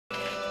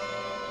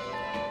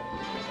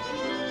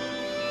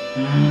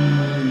Do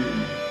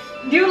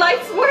you like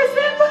s'mores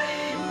then?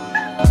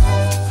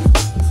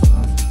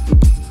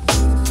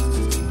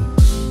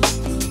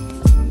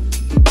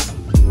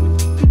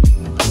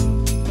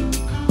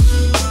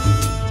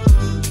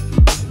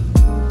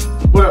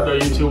 What up though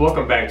YouTube?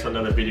 Welcome back to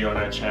another video on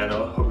our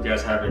channel. Hope you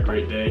guys are having a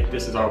great day.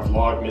 This is our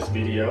Vlogmas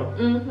video.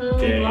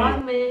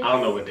 Vlogmas. I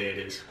don't know what day it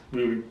is.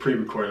 We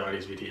pre-recording all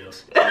these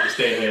videos. So to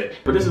stay ahead.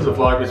 But this is a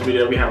Vlogmas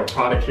video. We have a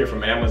product here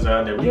from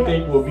Amazon that we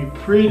think will be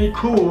pretty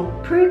cool.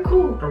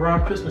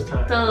 Around Christmas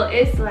time. So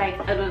it's like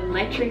an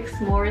electric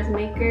s'mores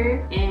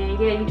maker, and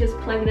yeah, you just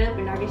plug it up,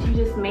 and I guess you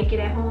just make it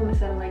at home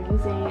instead of like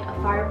using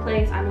a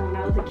fireplace. I know when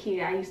I was a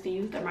kid, I used to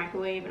use the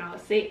microwave, and I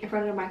would sit in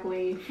front of the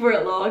microwave for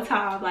a long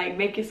time, like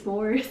making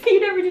s'mores. You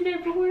never did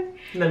that before?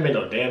 You never made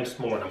no damn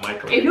s'more in a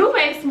microwave. If you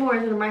made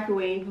s'mores in the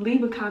microwave,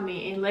 leave a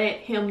comment and let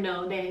him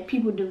know that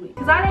people do it.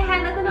 Cause I didn't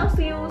have nothing else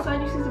to use, so I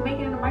just used to make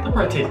it in the That microwave.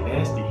 probably tastes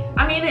nasty.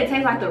 I mean, it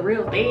tastes like the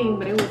real thing,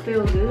 but it was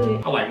still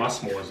good. I like my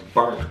s'mores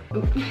burnt.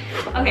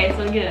 Okay,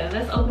 so yeah,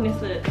 let's open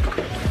this up.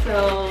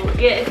 So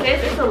yeah, it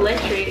says it's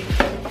electric,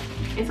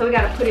 and so we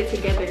gotta put it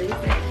together.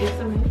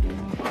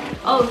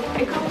 Oh,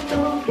 it comes with a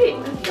little kit.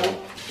 Let's go.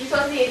 You're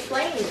supposed to be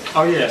explaining.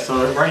 Oh yeah,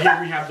 so right here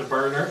we have the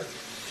burner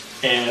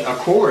and a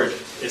cord.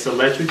 It's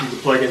electric, you can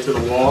plug into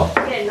the wall.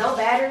 Yeah, no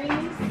batteries.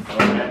 No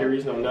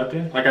batteries, no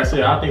nothing. Like I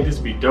said, I think this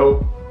would be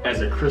dope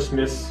as a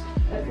Christmas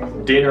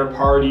dinner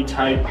party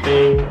type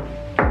thing.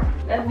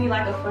 That'd be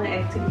like a fun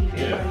activity for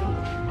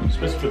everybody.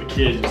 Especially for the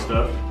kids and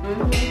stuff.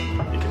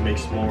 They can make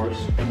s'mores.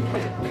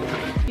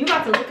 You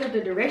about to look up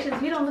the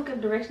directions? We don't look up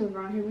directions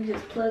around here. We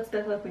just plug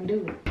stuff up and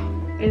do it.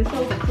 And it's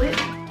supposed to clip.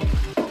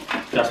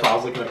 That's why I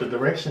was looking at the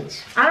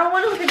directions. I don't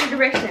want to look at the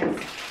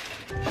directions.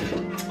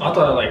 I thought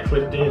I like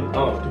clipped in.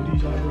 Oh, do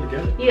these all go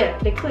together? Yeah,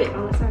 they clip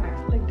on the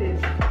side like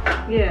this.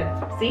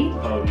 Yeah, see?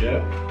 Oh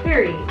yeah.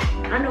 Period.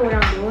 I know what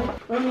I'm doing.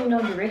 I don't need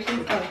no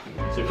directions.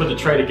 Oh. So put the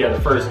tray together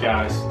first,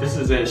 guys. This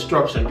is an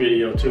instruction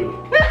video too.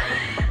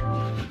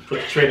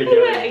 Put the tray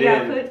together. Yeah, you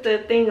gotta put the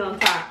thing on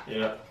top.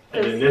 Yeah.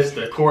 And then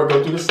the cord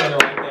go through the center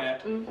like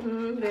that.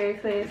 Very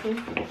classy.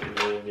 And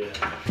then, yeah.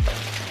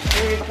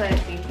 Very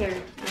classy.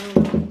 Here.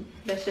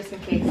 That's just in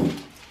case.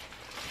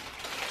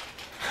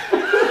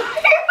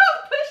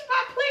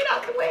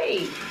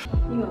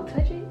 You gonna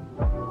touch it?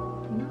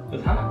 No.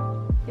 It's hot.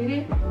 It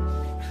is?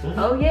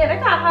 Oh yeah, that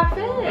got hot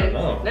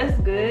fast. That's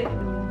good.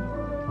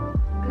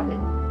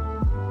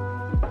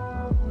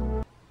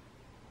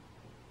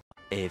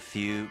 A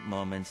few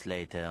moments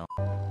later.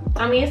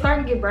 I mean, it's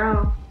starting to get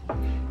brown.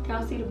 Can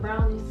y'all see the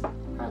brownness?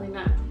 Probably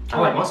not. I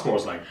like my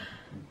s'mores like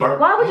burnt.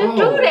 Why would you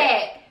do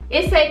that?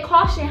 It said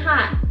caution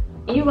hot.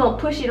 And you gonna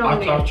push it on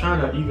there. I was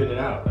trying to even it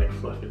out, like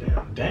fluff it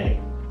down.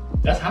 Dang.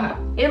 That's hot.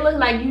 It looks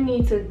like you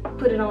need to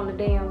put it on the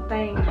damn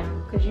thing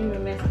now, because you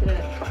even messed it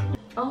up.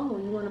 Oh,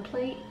 you want a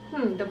plate?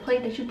 The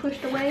plate that you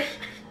pushed away?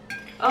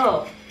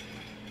 Oh.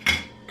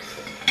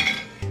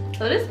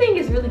 So this thing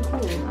is really cool.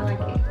 I like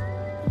it.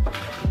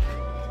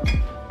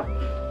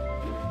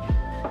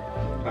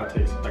 How it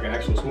tastes? Like an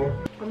actual s'more?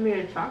 I mean,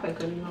 it's chocolate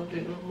because you know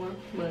it no more,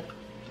 but...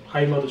 How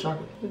you melt the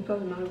chocolate? You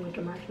probably know it with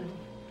the marshmallow.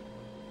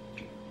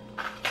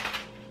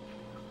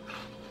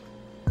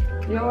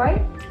 You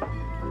alright?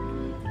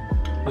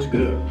 It's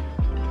good.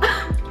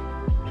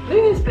 Look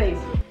at his face.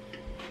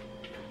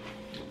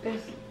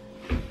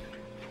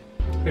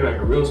 It's like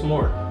a real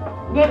s'more.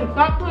 Baby,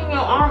 stop putting your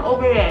arm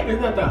over there.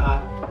 It's not that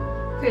hot.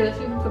 Okay, let's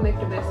see who can make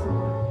the best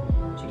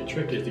s'more. So the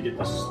trick is to get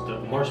the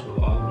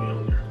marshmallow all the way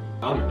on there.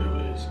 All I'm gonna do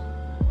is...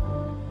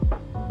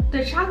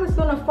 The chocolate's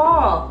gonna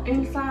fall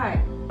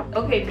inside.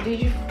 Okay, did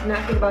you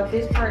not think about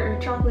this part of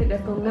the chocolate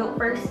that's gonna melt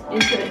first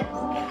into the...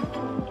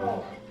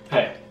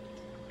 Hey,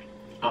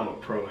 I'm a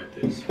pro at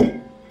this.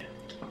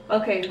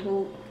 Okay,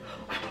 cool.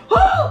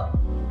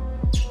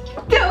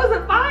 That was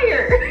a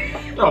fire!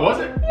 Oh, was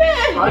it?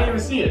 Yeah! I didn't even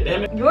see it,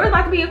 damn it. Yours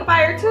about to be a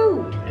fire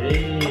too.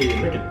 Hey,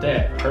 look at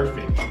that.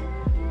 Perfect.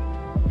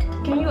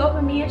 Can you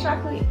open me a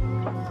chocolate?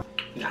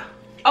 Nah.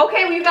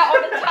 Okay, we got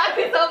all the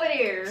chocolates over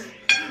there.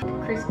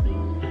 Crispy.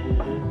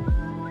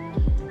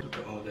 Look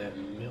at all that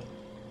milk.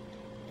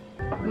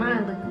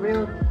 Mine look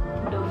real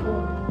dough.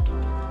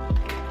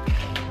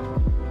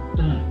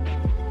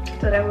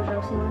 So that was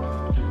your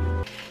s'more?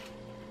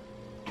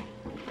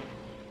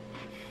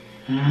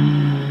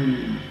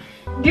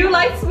 Do you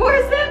like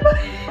s'mores then?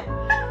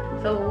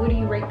 So what do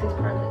you rate this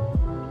product?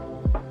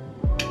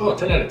 Oh,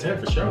 10 out of 10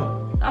 for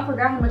sure. I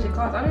forgot how much it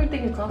cost. I don't even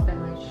think it cost that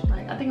much.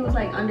 Like I think it was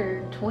like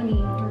under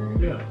 20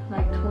 or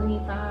like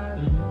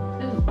 25.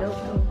 This is dope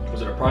though.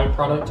 Was it a Prime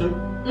product too?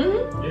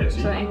 Yeah,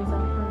 see. So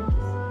Amazon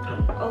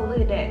Prime. Oh,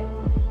 look at that.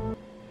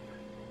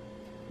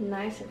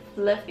 Nice and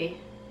fluffy.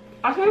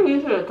 I think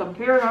we should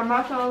compare our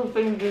marshmallows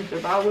things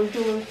if I was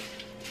doing.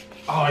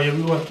 Oh yeah,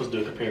 we weren't supposed to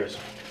do a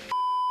comparison.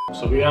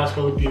 So we ask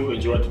hope you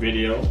enjoyed the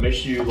video. Make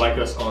sure you like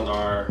us on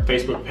our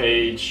Facebook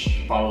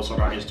page, follow us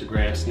on our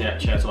Instagram,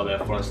 Snapchats, all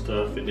that fun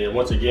stuff. And then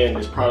once again,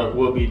 this product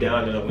will be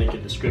down in the link in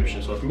the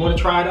description. So if you want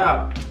to try it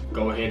out,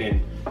 go ahead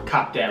and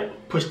cop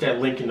that, push that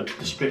link in the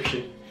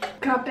description.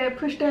 Cop that,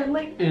 push that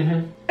link.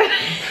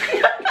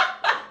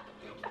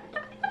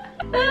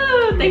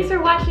 Thanks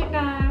for watching,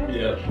 guys.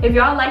 Yeah. If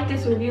y'all like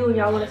this review and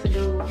y'all want us to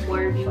do more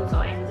reviews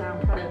on Amazon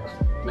products,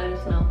 let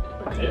us know.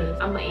 Because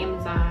I'm an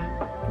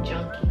Amazon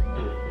junkie.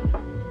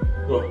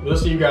 Well, we'll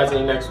see you guys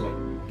in the next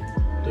one.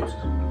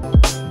 Thanks.